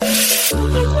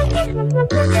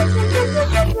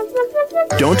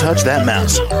Don't touch that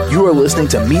mouse. You are listening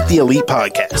to Meet the Elite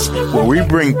Podcast, where we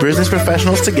bring business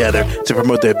professionals together to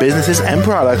promote their businesses and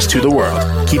products to the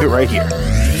world. Keep it right here.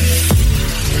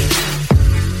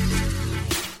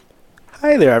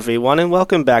 Hi there, everyone, and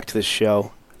welcome back to the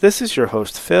show. This is your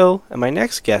host, Phil, and my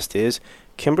next guest is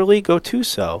Kimberly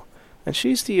Gottuso, and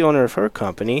she's the owner of her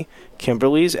company,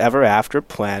 Kimberly's Ever After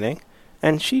Planning,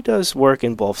 and she does work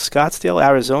in both Scottsdale,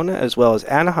 Arizona, as well as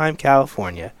Anaheim,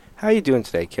 California. How are you doing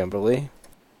today, Kimberly?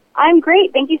 I'm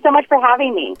great. Thank you so much for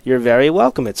having me. You're very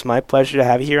welcome. It's my pleasure to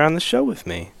have you here on the show with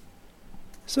me.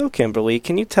 So, Kimberly,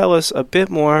 can you tell us a bit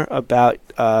more about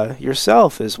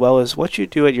yourself as well as what you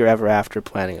do at your Ever After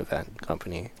Planning event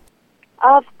company?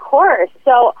 Of course.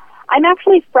 So I'm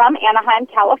actually from Anaheim,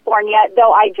 California,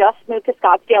 though I just moved to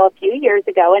Scottsdale a few years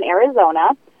ago in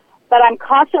Arizona. But I'm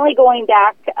constantly going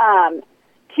back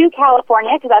to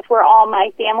California because that's where all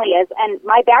my family is. And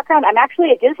my background, I'm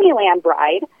actually a Disneyland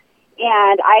bride,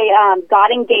 and I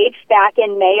got engaged back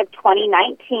in May of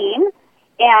 2019.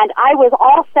 And I was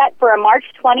all set for a March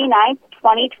 29th,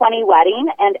 2020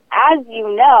 wedding. And as you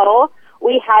know,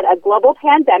 we had a global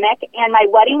pandemic, and my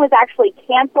wedding was actually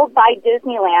canceled by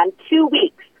Disneyland 2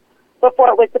 weeks before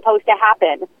it was supposed to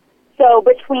happen. So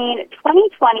between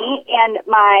 2020 and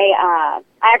I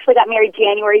actually got married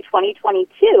January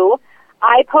 2022,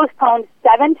 I postponed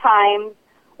 7 times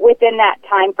within that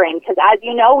time frame. Because as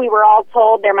you know, we were all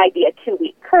told there might be a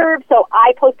 2-week curve. So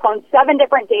I postponed 7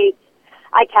 different dates.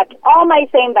 I kept all my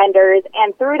same vendors,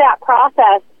 and through that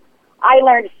process, I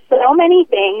learned so many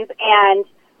things and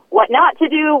what not to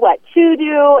do, what to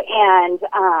do, and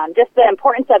just the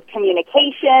importance of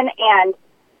communication. And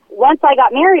once I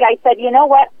got married, I said, you know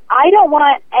what? I don't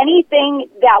want anything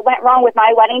that went wrong with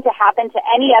my wedding to happen to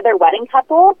any other wedding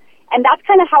couple. And that's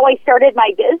kind of how I started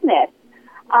my business.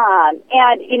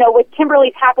 And, you know, with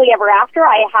Kimberly's Happily Ever After,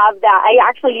 I have that. I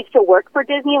actually used to work for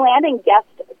Disneyland in guest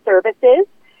services.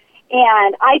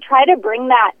 And I try to bring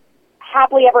that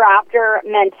happily ever after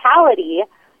mentality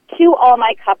to all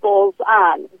my couples.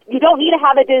 You don't need to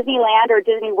have a Disneyland or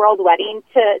Disney World wedding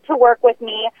to work with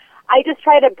me. I just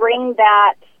try to bring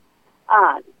that,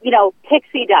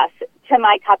 pixie dust to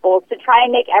my couples to try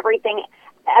and make everything,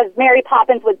 as Mary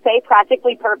Poppins would say,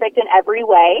 practically perfect in every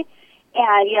way.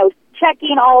 And,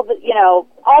 checking all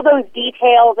those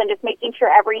details and just making sure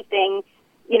everything,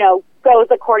 goes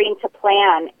according to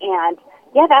plan. And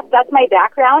yeah, that's my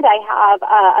background. I have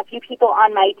a few people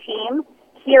on my team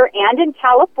here and in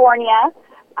California,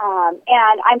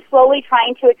 and I'm slowly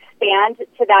trying to expand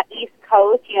to that East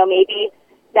Coast, maybe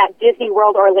that Disney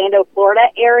World, Orlando,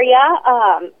 Florida area,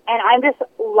 and I'm just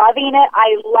loving it.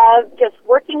 I love just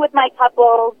working with my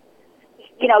couples,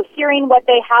 hearing what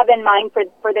they have in mind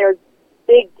for their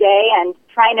big day and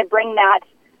trying to bring that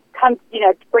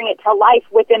bring it to life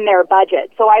within their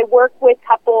budget. So I work with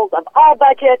couples of all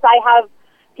budgets. I have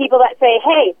people that say,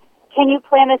 hey, can you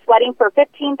plan this wedding for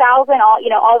 $15,000,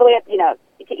 all the way up, to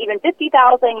even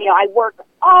 $50,000. I work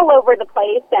all over the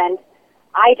place, and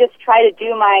I just try to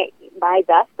do my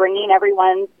best, bringing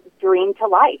everyone's dream to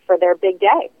life for their big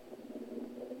day.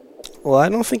 Well, I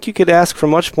don't think you could ask for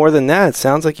much more than that. It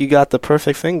sounds like you got the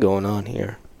perfect thing going on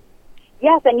here.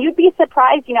 Yes, and you'd be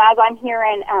surprised, as I'm here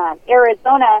in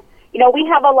Arizona, we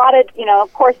have a lot of,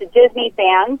 of course, Disney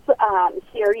fans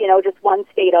here, just one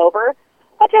state over.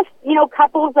 But just,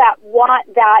 couples that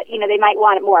want that, they might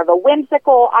want it more of a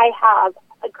whimsical. I have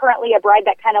currently a bride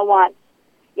that kind of wants,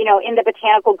 in the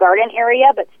botanical garden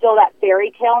area, but still that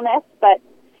fairy tale-ness. But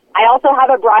I also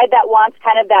have a bride that wants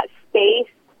kind of that space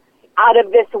out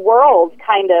of this world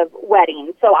kind of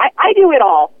wedding. So I do it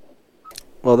all.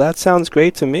 Well, that sounds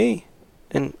great to me.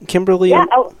 And Kimberly, yeah,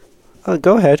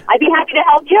 go ahead. I'd be happy to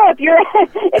help you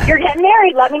if you're getting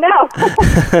married. Let me know.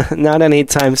 Not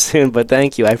anytime soon, but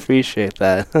thank you. I appreciate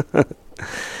that.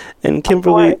 And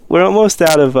Kimberly, we're almost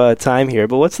out of time here,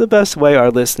 but what's the best way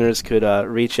our listeners could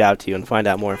reach out to you and find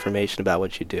out more information about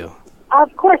what you do?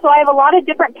 Of course. So I have a lot of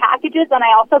different packages, and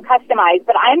I also customize,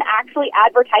 but I'm actually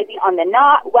advertising on The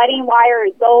Knot, Wedding Wire,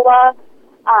 Zola.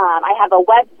 I have a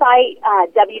website,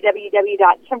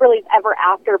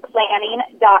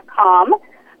 www.kimberly'sEverAfterPlanning.com.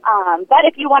 But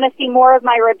if you want to see more of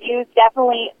my reviews,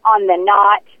 definitely on The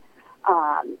Knot,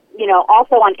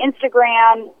 also on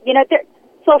Instagram.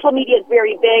 Social media is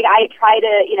very big. I try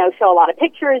to, show a lot of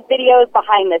pictures, videos,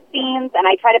 behind the scenes, and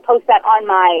I try to post that on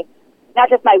my, not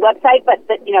just my website, but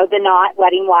The Knot,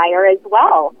 Wedding Wire as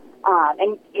well.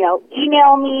 And,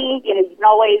 email me, you can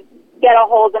always get a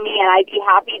hold of me, and I'd be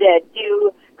happy to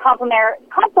do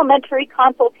complimentary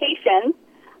consultations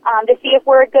to see if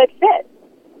we're a good fit.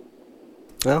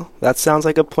 Well, that sounds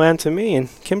like a plan to me. And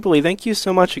Kimberly, thank you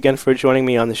so much again for joining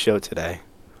me on the show today.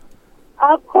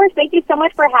 Of course. Thank you so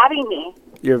much for having me.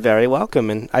 You're very welcome,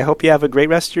 and I hope you have a great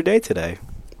rest of your day today.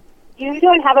 You do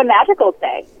and have a magical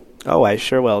day. Oh, I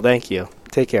sure will. Thank you.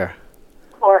 Take care.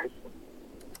 Of course.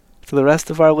 For the rest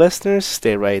of our listeners,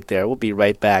 stay right there. We'll be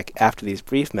right back after these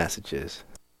brief messages.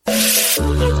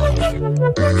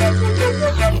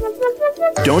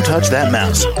 Don't touch that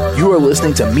mouse. You are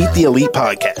listening to Meet the Elite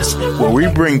Podcast, where we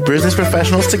bring business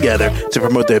professionals together to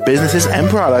promote their businesses and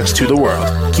products to the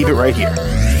world. Keep it right here.